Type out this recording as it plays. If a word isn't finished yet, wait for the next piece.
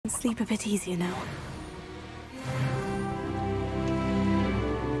Sleep a bit easier now.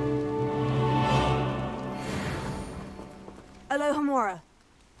 Aloha Mora.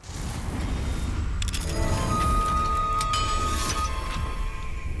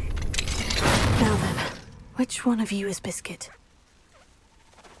 Now then, which one of you is Biscuit?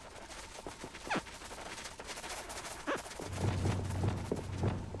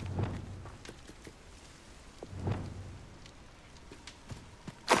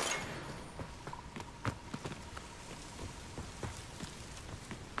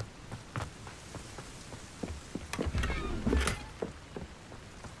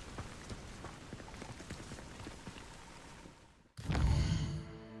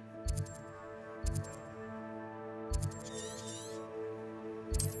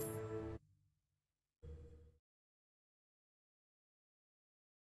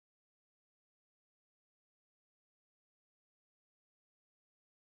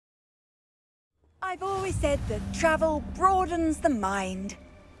 I've always said that travel broadens the mind.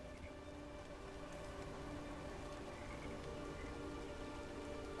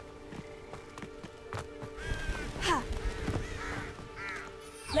 Ha!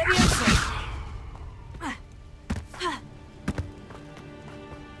 Leviosa!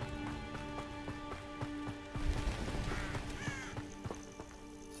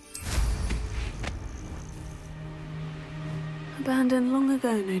 Abandoned long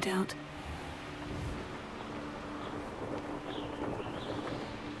ago, no doubt.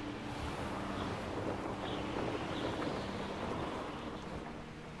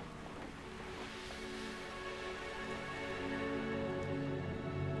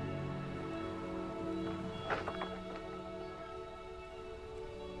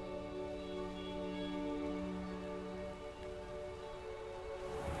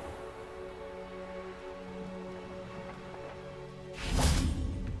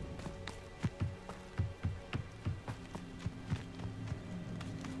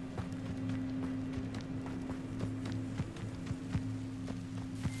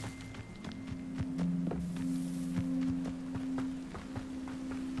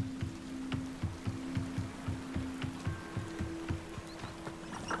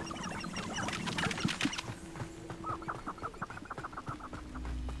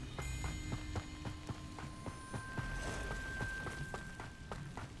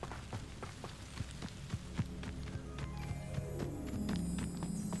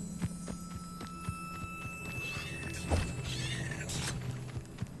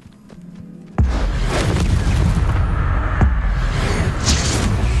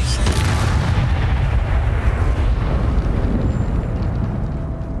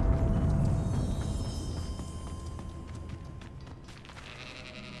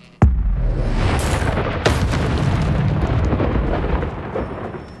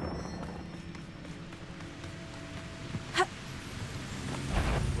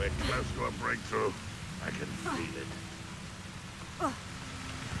 Breakthrough. I can feel it.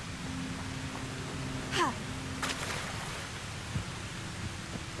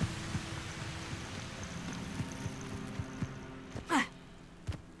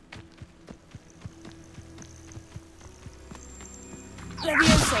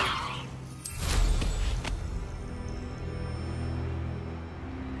 Leviosa!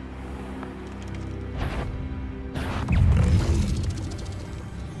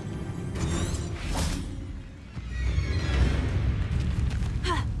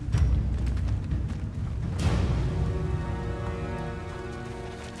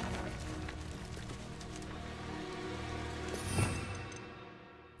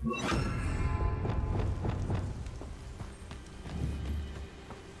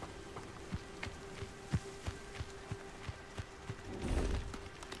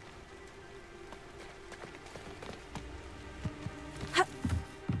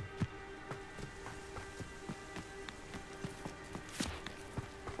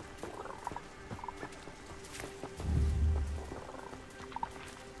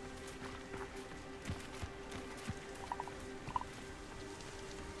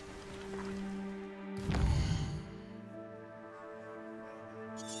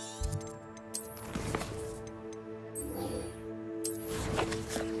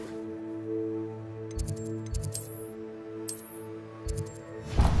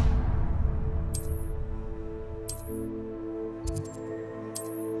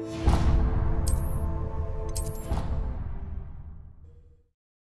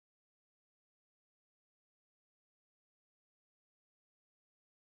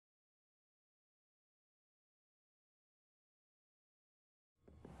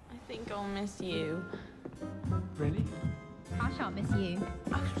 I think I'll miss you. Really? I shan't miss you.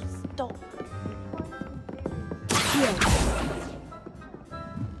 Stop.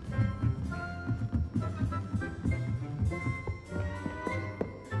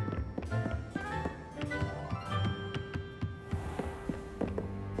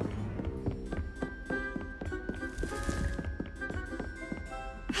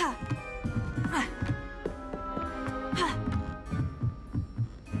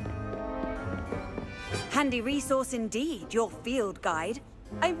 Handy resource indeed, your field guide.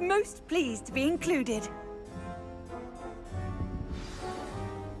 I'm most pleased to be included.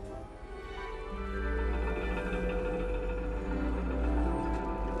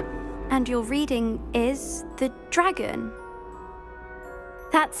 And your reading is the dragon.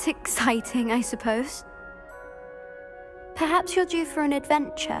 That's exciting, I suppose. Perhaps you're due for an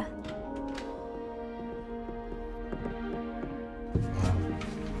adventure.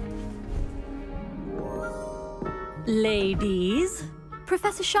 Ladies,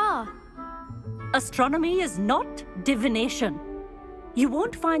 Professor Shah. astronomy is not divination. You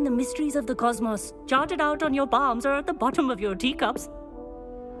won't find the mysteries of the cosmos charted out on your palms or at the bottom of your teacups.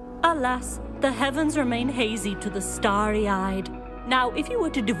 Alas, the heavens remain hazy to the starry-eyed. Now, if you were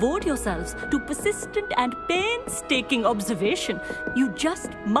to devote yourselves to persistent and painstaking observation, you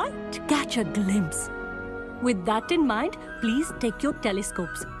just might catch a glimpse. With that in mind, please take your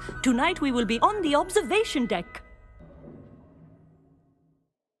telescopes. Tonight we will be on the observation deck.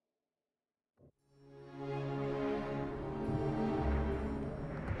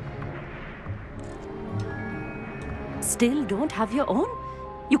 Still don't have your own?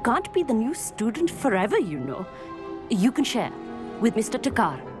 You can't be the new student forever, you know. You can share with Mr.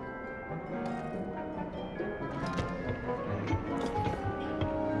 Takar.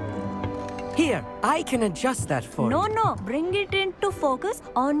 Here, I can adjust that for you. No, bring it into focus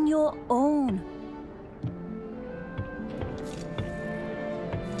on your own.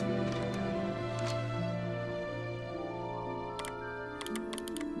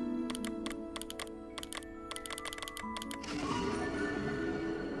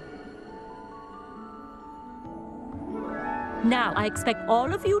 Now, I expect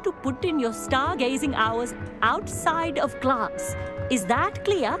all of you to put in your stargazing hours outside of class. Is that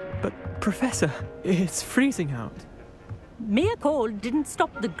clear? But, Professor, it's freezing out. Mere cold didn't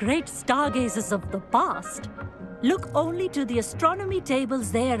stop the great stargazers of the past. Look only to the astronomy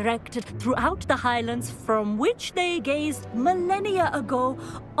tables they erected throughout the highlands from which they gazed millennia ago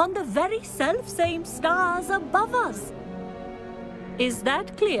on the very self-same stars above us. Is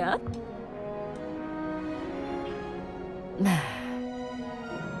that clear?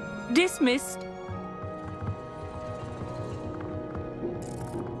 Dismissed.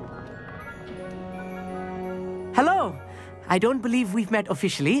 Hello. I don't believe we've met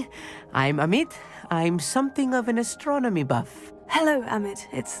officially. I'm Amit. I'm something of an astronomy buff. Hello, Amit.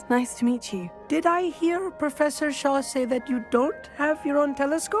 It's nice to meet you. Did I hear Professor Shaw say that you don't have your own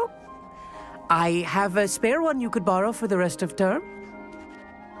telescope? I have a spare one you could borrow for the rest of term.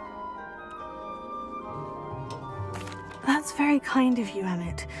 That's very kind of you,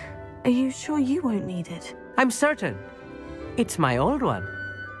 Amit. Are you sure you won't need it? I'm certain. It's my old one.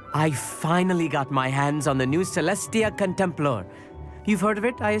 I finally got my hands on the new Celestia Contemplar. You've heard of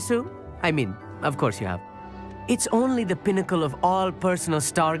it, I assume? I mean, of course you have. It's only the pinnacle of all personal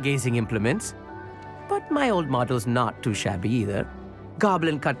stargazing implements. But my old model's not too shabby either.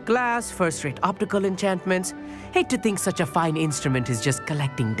 Goblin-cut glass, first-rate optical enchantments. Hate to think such a fine instrument is just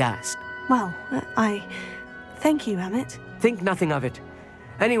collecting dust. Well, thank you, Amit. Think nothing of it.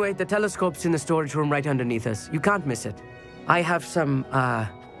 Anyway, the telescope's in the storage room right underneath us. You can't miss it. I have some,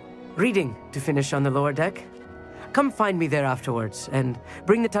 reading to finish on the lower deck. Come find me there afterwards, and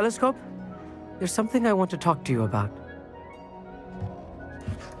bring the telescope. There's something I want to talk to you about.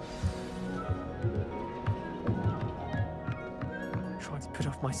 I tried to put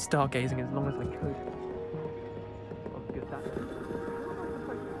off my stargazing as long as I could. I'll get that.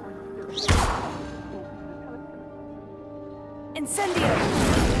 Incendio!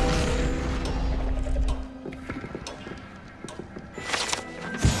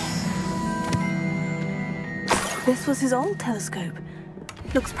 This was his old telescope.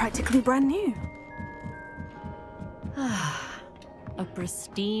 Looks practically brand new. A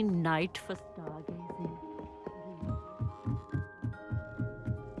pristine night for stargazing.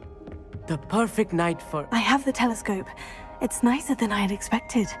 The perfect night for... I have the telescope. It's nicer than I had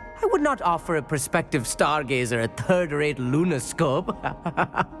expected. I would not offer a prospective stargazer a third-rate lunoscope.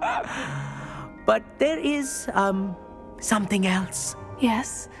 But there is, something else.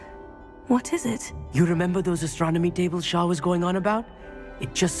 Yes? What is it? You remember those astronomy tables Shaw was going on about?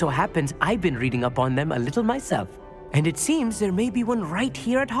 It just so happens I've been reading up on them a little myself. And it seems there may be one right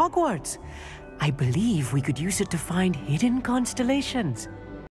here at Hogwarts. I believe we could use it to find hidden constellations.